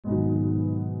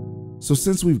So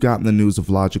since we've gotten the news of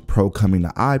Logic Pro coming to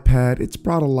iPad, it's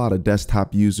brought a lot of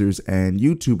desktop users and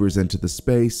YouTubers into the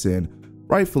space, and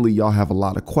rightfully y'all have a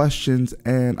lot of questions,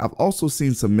 and I've also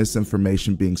seen some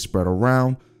misinformation being spread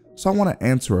around, so I want to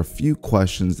answer a few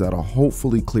questions that'll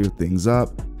hopefully clear things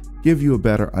up, give you a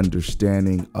better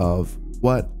understanding of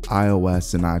what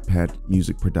iOS and iPad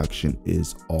music production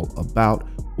is all about,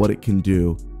 what it can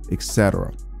do,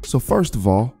 etc. So first of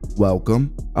all,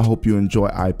 welcome. I hope you enjoy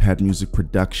iPad music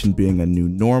production being a new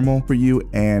normal for you,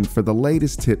 and for the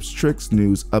latest tips, tricks,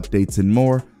 news, updates, and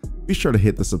more, be sure to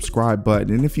hit the subscribe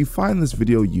button, and if you find this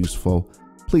video useful,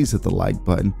 please hit the like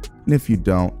button, and if you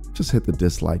don't, just hit the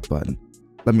dislike button.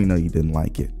 Let me know you didn't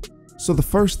like it. So the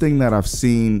first thing that I've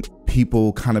seen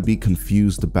people kind of be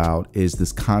confused about is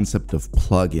this concept of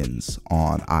plugins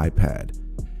on iPad.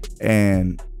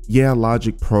 And yeah,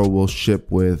 Logic Pro will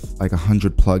ship with like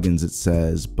 100 plugins, it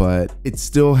says, but it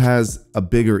still has a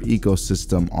bigger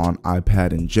ecosystem on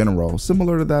iPad in general,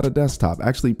 similar to that of desktop,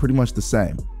 actually pretty much the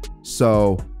same.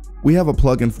 So we have a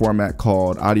plugin format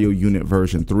called Audio Unit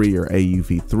version 3 or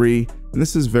AUV3, and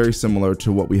this is very similar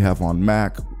to what we have on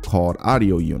Mac called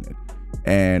Audio Unit.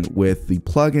 And with the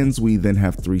plugins, we then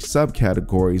have 3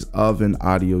 subcategories of an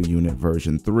Audio Unit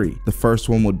version 3. The first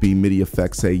one would be Midi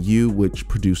Effects AU, which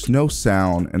produce no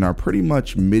sound and are pretty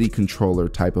much MIDI controller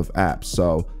type of apps.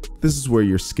 So this is where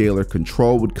your scalar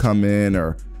control would come in,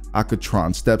 or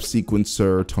Sampletron step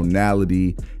sequencer,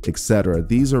 tonality, etc.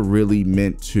 These are really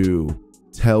meant to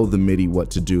tell the MIDI what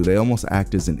to do. They almost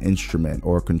act as an instrument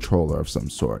or a controller of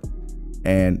some sort.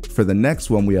 And for the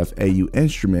next one, we have AU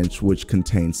instruments, which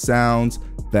contain sounds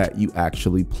that you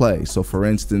actually play. So for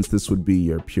instance, this would be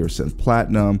your Pure Synth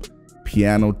Platinum,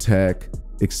 Pianoteq,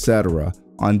 etc.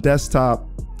 On desktop,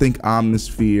 think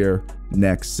Omnisphere,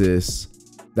 Nexus,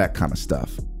 that kind of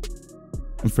stuff.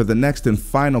 And for the next and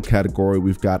final category,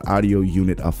 we've got audio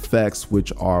unit effects,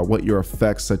 which are what your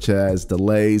effects such as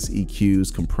delays,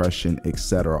 EQs, compression,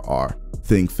 etc. are.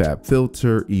 Think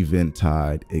Fabfilter,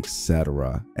 Eventide,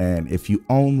 etc. And if you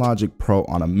own Logic Pro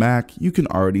on a Mac, you can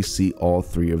already see all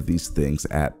 3 of these things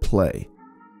at play.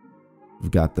 We've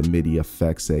got the MIDI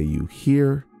Effects AU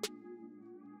here.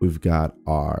 We've got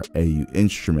our AU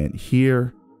instrument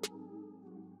here.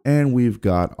 And we've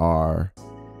got our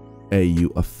AU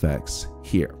effects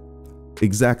here.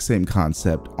 Exact same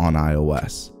concept on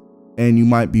iOS. And you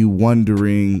might be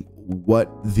wondering what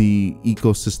the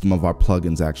ecosystem of our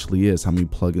plugins actually is. How many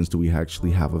plugins do we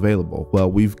actually have available? Well,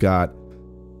 we've got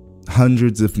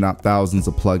hundreds, if not thousands,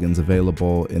 of plugins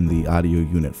available in the audio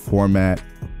unit format.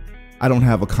 I don't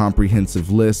have a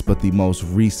comprehensive list, but the most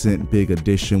recent big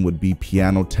addition would be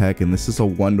Pianoteq, and this is a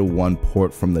 1-to-1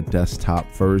 port from the desktop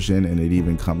version, and it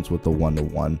even comes with a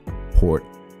 1-to-1 port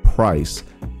price.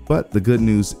 But the good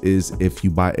news is if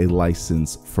you buy a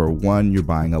license for one, you're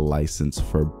buying a license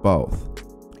for both.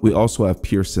 We also have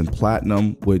Pure Synth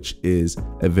Platinum, which is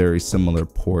a very similar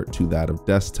port to that of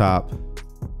desktop.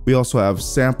 We also have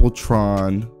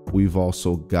Sampletron. We've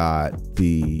also got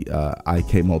the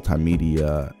IK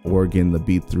Multimedia organ, the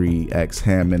B3X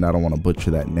Hammond. I don't want to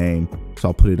butcher that name, so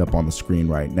I'll put it up on the screen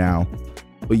right now.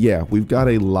 But yeah, we've got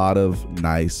a lot of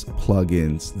nice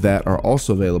plugins that are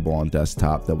also available on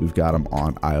desktop that we've got them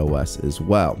on iOS as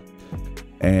well.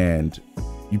 And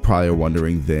you probably are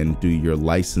wondering then, do your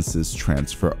licenses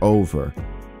transfer over?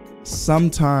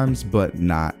 Sometimes, but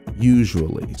not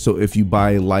usually. So if you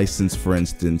buy a license, for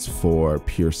instance, for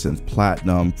Pure Synth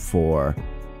Platinum for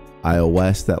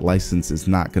iOS, that license is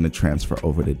not going to transfer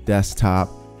over to desktop.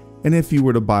 And if you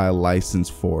were to buy a license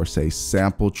for, say,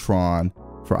 Sampletron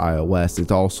for iOS,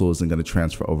 it also isn't going to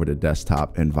transfer over to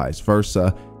desktop, and vice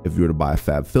versa. If you were to buy a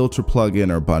Fabfilter plugin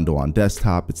or bundle on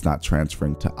desktop, it's not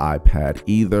transferring to iPad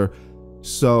either.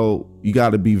 So you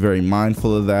got to be very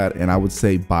mindful of that, and I would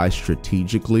say buy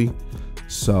strategically.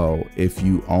 So if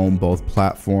you own both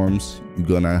platforms, you're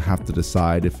gonna have to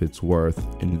decide if it's worth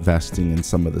investing in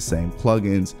some of the same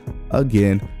plugins.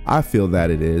 Again, I feel that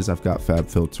it is. I've got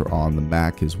Fabfilter on the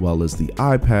Mac as well as the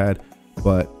iPad,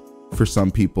 but for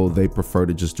some people, they prefer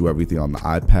to just do everything on the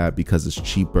iPad because it's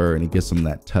cheaper and it gives them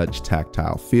that touch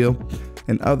tactile feel.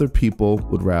 And other people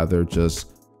would rather just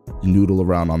noodle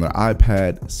around on their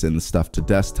iPad, send the stuff to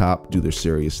desktop, do their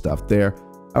serious stuff there.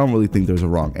 I don't really think there's a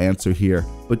wrong answer here,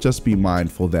 but just be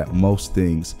mindful that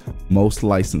most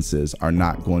licenses are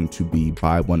not going to be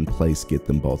buy one place, get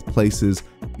them both places.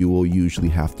 You will usually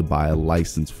have to buy a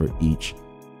license for each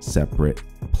separate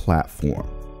platform.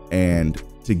 And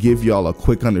to give y'all a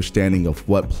quick understanding of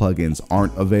what plugins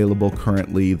aren't available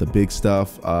currently, the big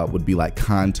stuff would be like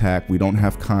Kontakt. We don't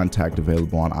have Kontakt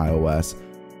available on iOS.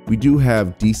 We do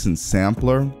have Decent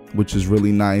Sampler, which is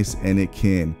really nice, and it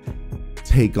can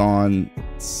take on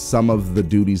some of the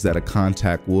duties that a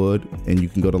Kontakt would, and you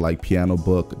can go to like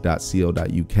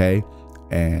pianobook.co.uk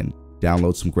and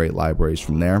download some great libraries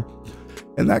from there.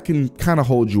 And that can kind of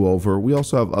hold you over. We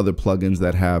also have other plugins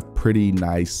that have pretty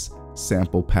nice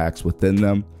sample packs within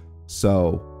them.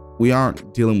 So we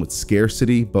aren't dealing with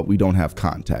scarcity, but we don't have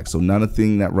Kontakt. So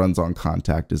nothing that runs on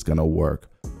Kontakt is gonna work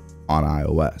on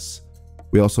iOS.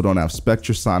 We also don't have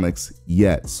Spectrasonics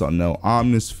yet. So no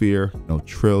Omnisphere, no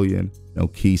Trillion, no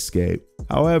Keyscape.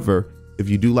 However, if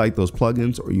you do like those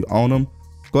plugins or you own them,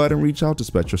 go ahead and reach out to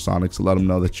Spectrasonics and let them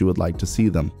know that you would like to see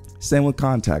them. Same with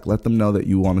Kontakt, let them know that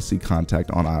you want to see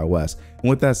Kontakt on iOS.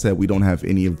 And with that said, we don't have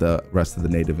any of the rest of the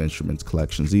Native Instruments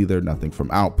collections either, nothing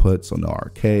from Output, so no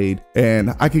arcade.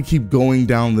 And I could keep going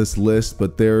down this list,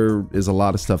 but there is a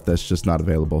lot of stuff that's just not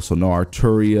available. So no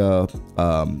Arturia,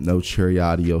 no Cherry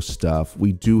Audio stuff.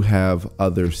 We do have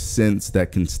other synths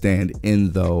that can stand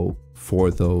in though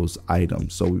for those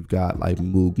items. So we've got like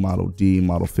Moog Model D,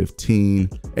 Model 15,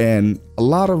 and a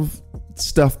lot of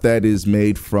stuff that is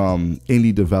made from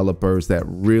indie developers that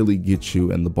really get you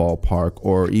in the ballpark,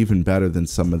 or even better than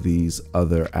some of these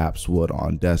other apps would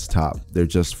on desktop. They're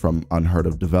just from unheard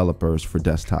of developers for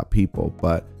desktop people,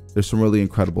 but there's some really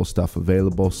incredible stuff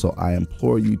available. So I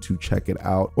implore you to check it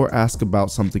out or ask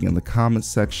about something in the comments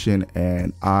section,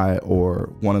 and I or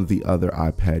one of the other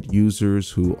iPad users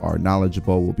who are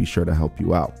knowledgeable will be sure to help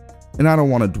you out. And I don't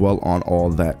want to dwell on all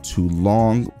that too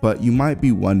long, but you might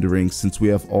be wondering, since we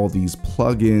have all these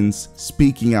plugins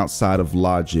speaking outside of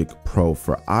Logic Pro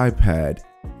for iPad,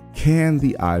 can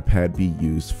the iPad be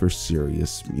used for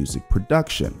serious music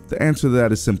production? The answer to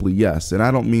that is simply yes. And I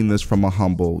don't mean this from a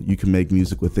humble, you can make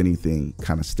music with anything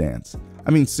kind of stance.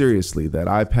 I mean, seriously, that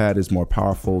iPad is more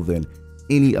powerful than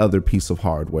any other piece of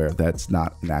hardware that's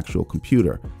not an actual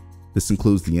computer. This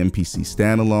includes the MPC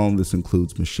standalone, this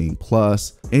includes Machine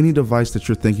Plus. Any device that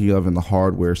you're thinking of in the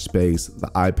hardware space, the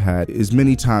iPad is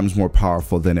many times more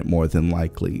powerful than it more than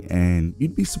likely. And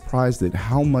you'd be surprised at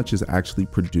how much is actually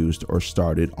produced or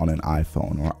started on an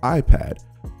iPhone or iPad.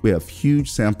 We have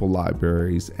huge sample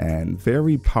libraries and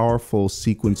very powerful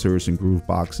sequencers and groove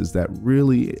boxes that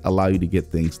really allow you to get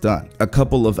things done. A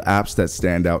couple of apps that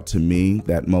stand out to me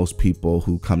that most people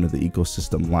who come to the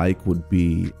ecosystem like would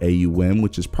be AUM,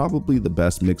 which is probably the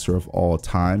best mixer of all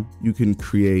time. You can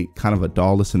create kind of a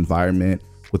DAW-less environment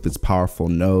with its powerful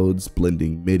nodes,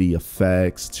 blending MIDI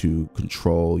effects to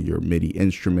control your MIDI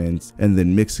instruments and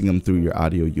then mixing them through your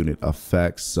audio unit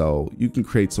effects. So you can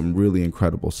create some really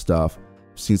incredible stuff.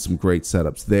 Seen some great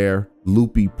setups there.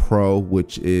 Loopy Pro,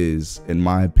 which is, in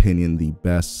my opinion, the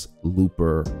best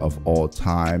looper of all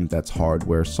time. That's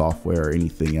hardware, software, or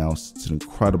anything else. It's an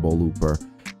incredible looper,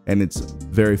 and it's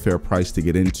very fair price to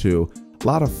get into. A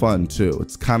lot of fun too.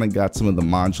 It's kind of got some of the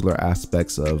modular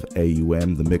aspects of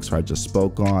AUM, the mixer I just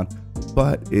spoke on,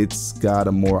 but it's got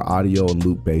a more audio and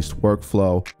loop based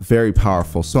workflow. Very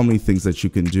powerful, so many things that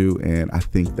you can do, and I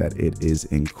think that it is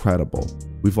incredible.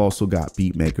 We've also got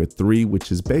BeatMaker 3,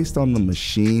 which is based on the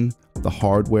Machine, the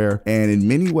hardware, and in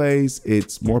many ways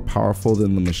it's more powerful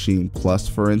than the Machine Plus,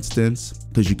 for instance,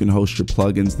 because you can host your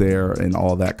plugins there and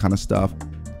all that kind of stuff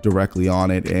directly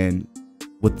on it. And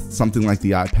with something like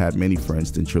the iPad mini, for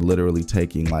instance, you're literally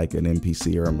taking like an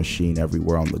MPC or a Machine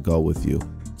everywhere on the go with you.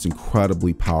 It's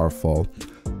incredibly powerful.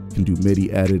 It can do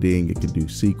MIDI editing, it can do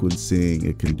sequencing,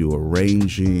 it can do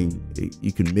arranging,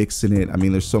 you can mix in it. I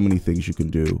mean, there's so many things you can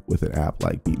do with an app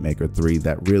like BeatMaker 3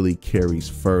 that really carries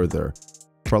further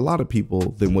for a lot of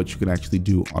people than what you can actually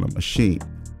do on a Machine.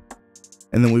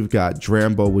 And then we've got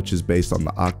Drambo, which is based on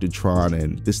the Octatron,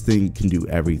 and this thing can do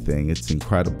everything. It's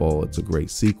incredible. It's a great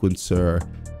sequencer.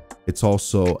 It's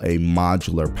also a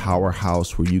modular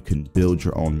powerhouse where you can build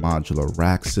your own modular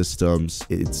rack systems.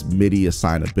 Its MIDI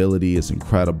assignability is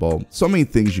incredible. So many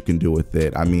things you can do with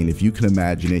it. I mean, if you can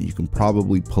imagine it, you can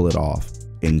probably pull it off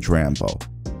in Drambo.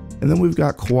 And then we've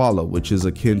got Koala, which is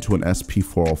akin to an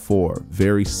SP404.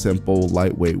 Very simple,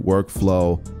 lightweight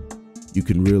workflow. You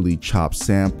can really chop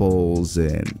samples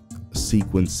and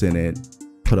sequence in it,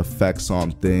 put effects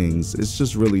on things. It's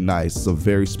just really nice. It's a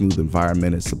very smooth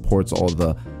environment. It supports all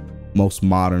the most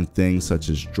modern things such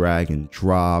as drag and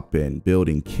drop and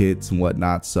building kits and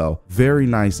whatnot. So very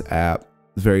nice app,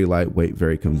 very lightweight,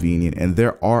 very convenient. And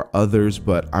there are others,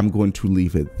 but I'm going to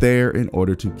leave it there in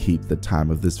order to keep the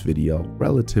time of this video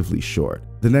relatively short.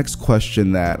 The next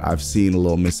question that I've seen a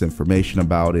little misinformation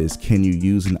about is, can you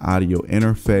use an audio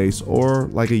interface or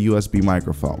like a USB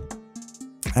microphone?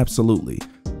 Absolutely.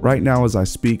 Right now as I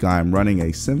speak, I'm running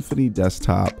a Symphony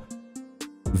desktop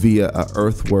via a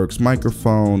Earthworks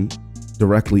microphone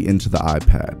directly into the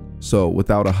iPad. So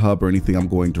without a hub or anything, I'm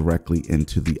going directly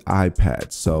into the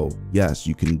iPad. So yes,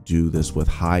 you can do this with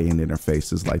high-end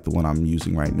interfaces like the one I'm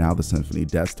using right now, the Symphony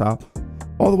Desktop,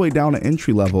 all the way down to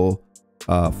entry-level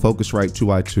Focusrite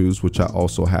 2i2s, which I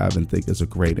also have and think is a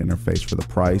great interface for the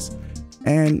price.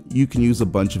 And you can use a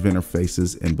bunch of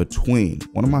interfaces in between.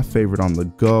 One of my favorite on the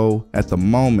go at the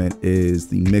moment is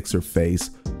the Mixer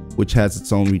Face, which has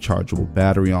its own rechargeable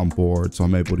battery on board, so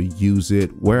I'm able to use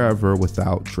it wherever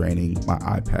without draining my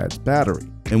iPad's battery.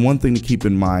 And one thing to keep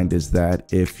in mind is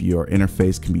that if your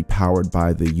interface can be powered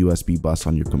by the USB bus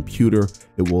on your computer,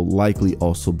 it will likely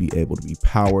also be able to be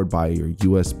powered by your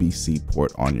USB-C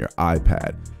port on your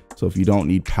iPad. So if you don't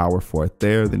need power for it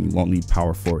there, then you won't need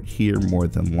power for it here more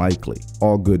than likely.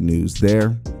 All good news there.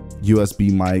 USB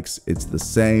mics, it's the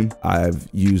same. I've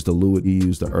used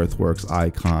the Earthworks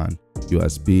Icon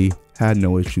USB, had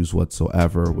no issues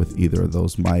whatsoever with either of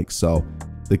those mics. So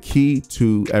the key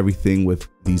to everything with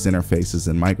these interfaces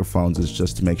and microphones is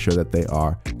just to make sure that they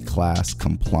are class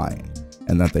compliant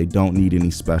and that they don't need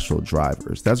any special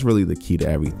drivers. That's really the key to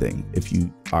everything. If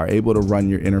you are able to run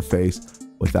your interface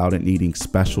without it needing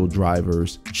special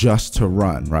drivers just to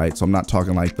run, right? So I'm not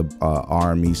talking like the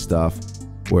RME stuff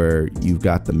where you've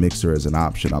got the mixer as an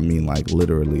option. I mean, like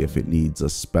literally if it needs a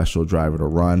special driver to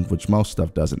run, which most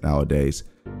stuff doesn't nowadays,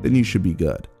 then you should be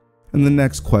good. And the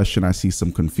next question I see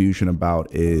some confusion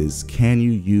about is, can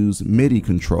you use MIDI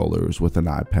controllers with an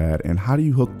iPad and how do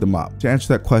you hook them up? To answer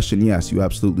that question, yes, you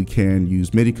absolutely can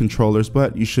use MIDI controllers,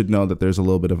 but you should know that there's a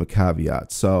little bit of a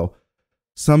caveat. So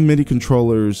some MIDI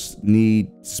controllers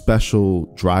need special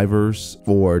drivers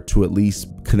or to at least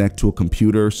connect to a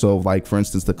computer. So like for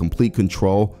instance, the complete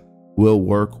control will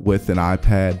work with an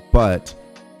iPad, but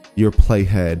your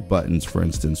playhead buttons, for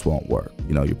instance, won't work.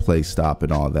 You know, your play stop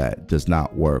and all that does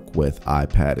not work with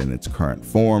iPad in its current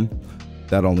form.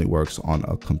 That only works on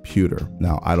a computer.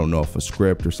 Now, I don't know if a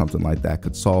script or something like that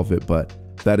could solve it, but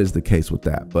that is the case with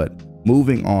that. But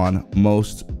moving on,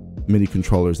 most MIDI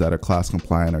controllers that are class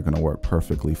compliant are going to work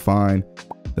perfectly fine.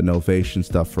 The Novation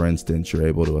stuff, for instance, you're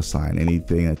able to assign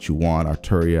anything that you want.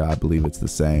 Arturia, I believe it's the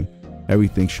same.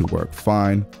 Everything should work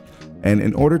fine. And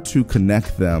in order to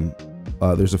connect them,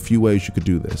 there's a few ways you could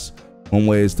do this. One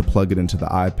way is to plug it into the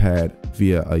iPad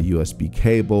via a USB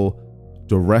cable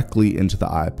directly into the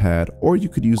iPad, or you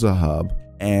could use a hub.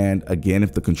 And again,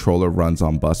 if the controller runs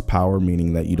on bus power,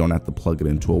 meaning that you don't have to plug it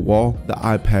into a wall, the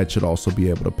iPad should also be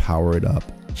able to power it up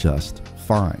just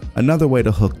fine. Another way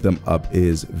to hook them up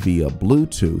is via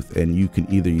Bluetooth, and you can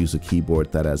either use a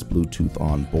keyboard that has Bluetooth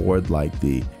on board like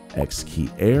the X-Key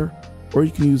Air, or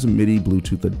you can use a MIDI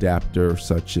Bluetooth adapter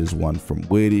such as one from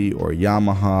Widi or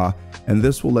Yamaha, and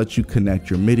this will let you connect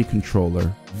your MIDI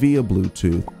controller via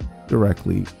Bluetooth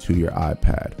directly to your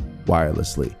iPad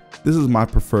wirelessly. This is my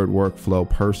preferred workflow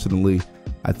personally.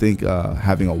 I think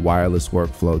having a wireless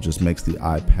workflow just makes the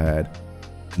iPad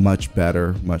much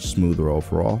better, much smoother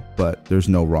overall, but there's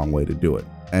no wrong way to do it.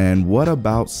 And what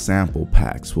about sample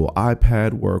packs? Will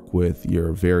iPad work with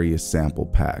your various sample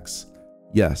packs?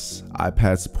 Yes,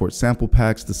 iPad supports sample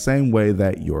packs the same way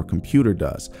that your computer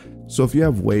does. So if you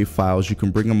have WAV files, you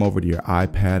can bring them over to your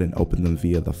iPad and open them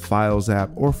via the Files app,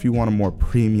 or if you want a more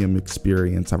premium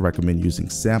experience, I recommend using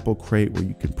Samplecrate, where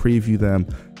you can preview them,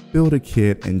 build a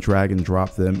kit, and drag and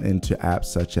drop them into apps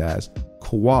such as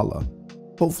Koala.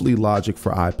 Hopefully Logic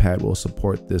for iPad will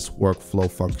support this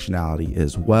workflow functionality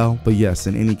as well. But yes,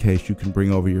 in any case, you can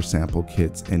bring over your sample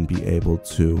kits and be able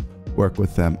to work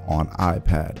with them on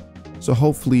iPad. So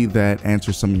hopefully that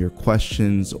answers some of your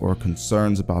questions or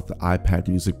concerns about the iPad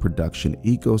music production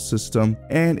ecosystem.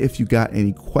 And if you got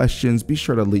any questions, be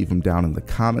sure to leave them down in the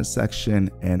comment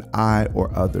section, and I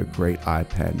or other great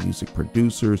iPad music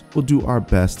producers will do our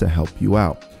best to help you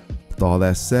out. With all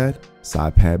that said, it's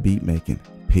Ipadbeatmaking.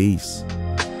 Peace.